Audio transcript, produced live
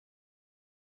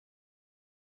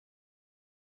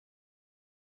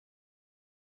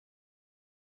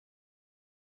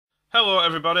Hello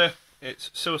everybody, it's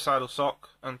Suicidal Sock,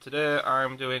 and today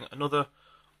I'm doing another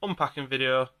unpacking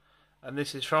video, and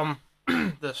this is from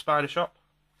the spider shop.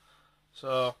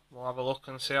 So we'll have a look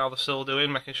and see how they're still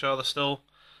doing, making sure they're still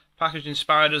packaging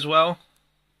spiders well.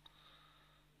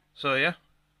 So yeah,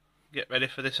 get ready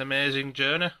for this amazing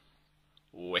journey.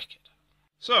 Wicked.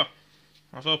 So,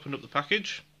 I've opened up the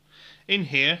package. In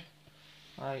here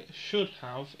I should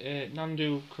have a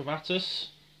Nhandu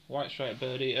chromatus, white striped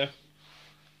bird eater.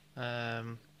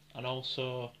 And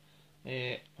also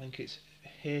I think it's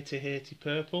Haiti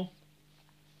purple.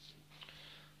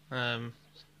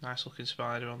 Nice looking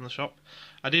spider on the shop.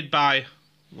 I did buy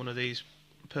one of these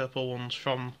purple ones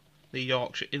from the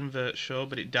Yorkshire Invert show,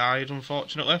 but it died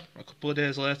unfortunately a couple of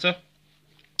days later.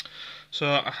 So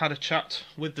I had a chat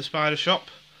with the spider shop,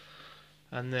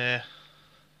 and they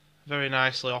very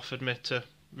nicely offered me to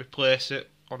replace it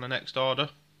on the next order.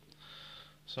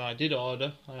 So I did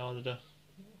order. I ordered a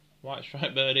white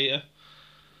striped bird eater,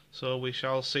 so we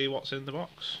shall see what's in the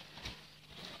box.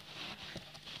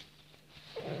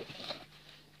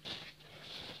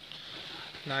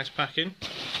 Nice packing,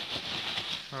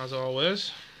 as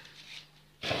always.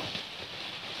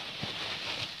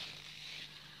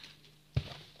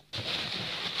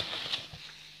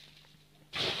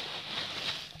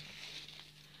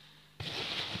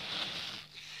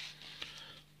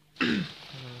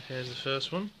 Here's the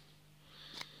first one.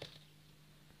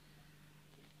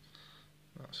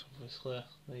 That's obviously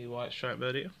the white striped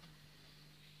bird eater.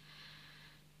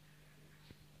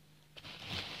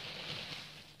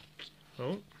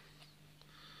 Oh.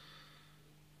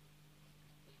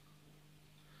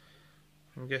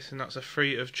 I'm guessing that's a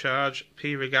free of charge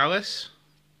P. regalis.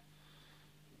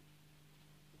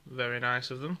 Very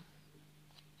nice of them.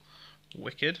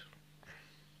 Wicked.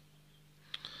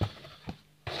 And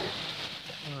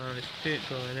it's Pete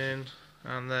going in,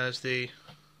 and there's the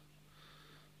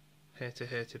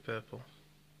Haiti purple.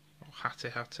 Or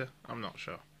Hattie, I'm not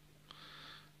sure.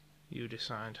 You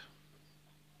decide.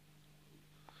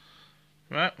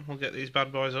 Right, we'll get these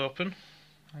bad boys open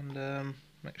and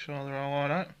make sure they're all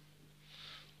alright.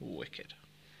 Wicked.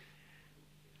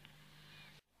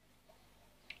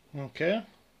 Okay,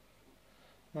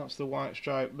 that's the white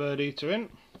striped bird eater in.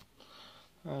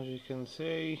 As you can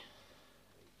see,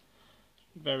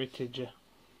 very tidgy,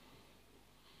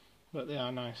 but they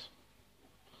are nice.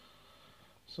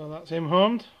 So that's him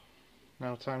homed.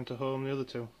 Now time to home the other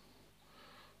two.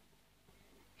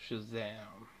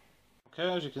 Shazam.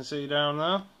 Okay, as you can see down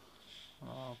there,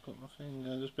 I'll put my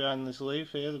finger just behind this leaf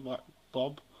here, the black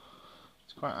bob.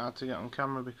 It's quite hard to get on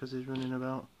camera because he's running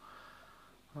about.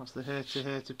 That's the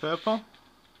Haiti purple.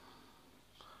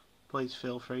 Please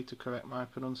feel free to correct my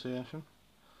pronunciation.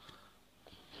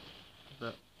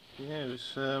 But yeah, it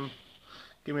was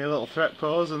give me a little threat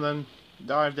pose and then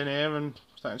dived in here and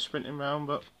started sprinting around,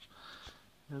 but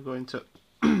we're going to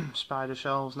spider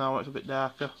shelves now. It's a bit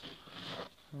darker.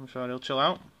 I'm sure he'll chill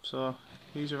out. So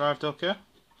he's arrived okay.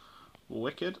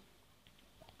 Wicked.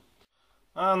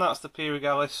 And that's the P.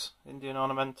 regalis Indian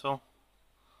ornamental.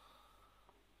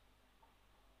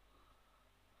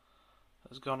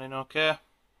 Has gone in okay.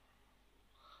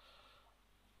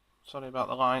 Sorry about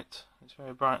the light. It's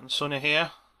very bright and sunny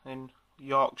here in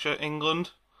Yorkshire, England.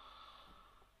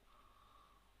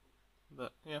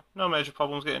 But yeah, no major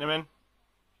problems getting him in.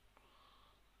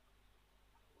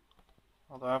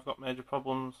 Although I've got major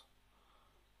problems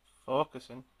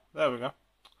focusing. There we go.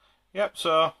 Yep,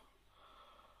 so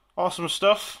awesome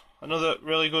stuff. Another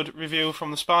really good review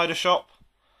from the spider shop.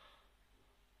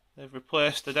 They've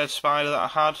replaced the dead spider that I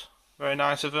had. Very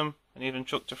nice of them, and even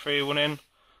chucked a free one in.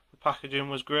 The packaging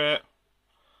was great.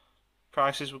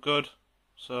 Prices were good.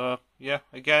 So yeah,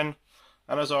 again,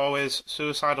 and as always,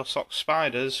 Suicidal Sock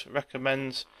Spiders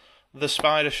recommends the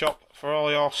spider shop for all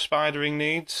your spidering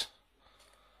needs.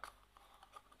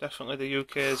 Definitely the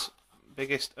UK's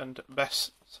biggest and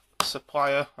best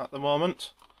supplier at the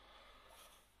moment,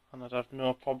 and I'd have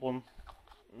no problem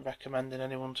recommending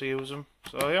anyone to use them.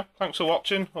 So yeah, thanks for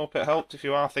watching. Hope it helped if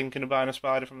you are thinking of buying a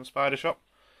spider from the spider shop.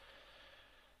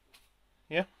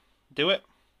 Yeah, do it.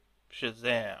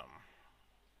 Shazam.